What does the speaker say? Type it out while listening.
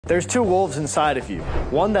There's two wolves inside of you.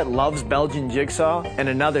 One that loves Belgian Jigsaw, and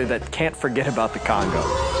another that can't forget about the Congo.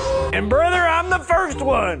 And brother, I'm the first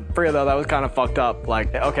one! For real though, that was kind of fucked up.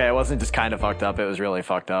 Like, okay, it wasn't just kind of fucked up, it was really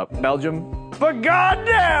fucked up. Belgium. But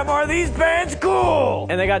goddamn, are these pants cool!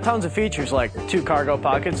 And they got tons of features like 2 cargo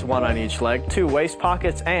pockets, 1 on each leg, 2 waist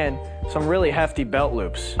pockets, and some really hefty belt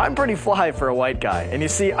loops. I'm pretty fly for a white guy, and you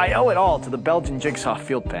see, I owe it all to the Belgian Jigsaw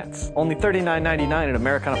field pants. Only $39.99 at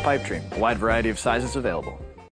Americana Pipe Dream. A wide variety of sizes available.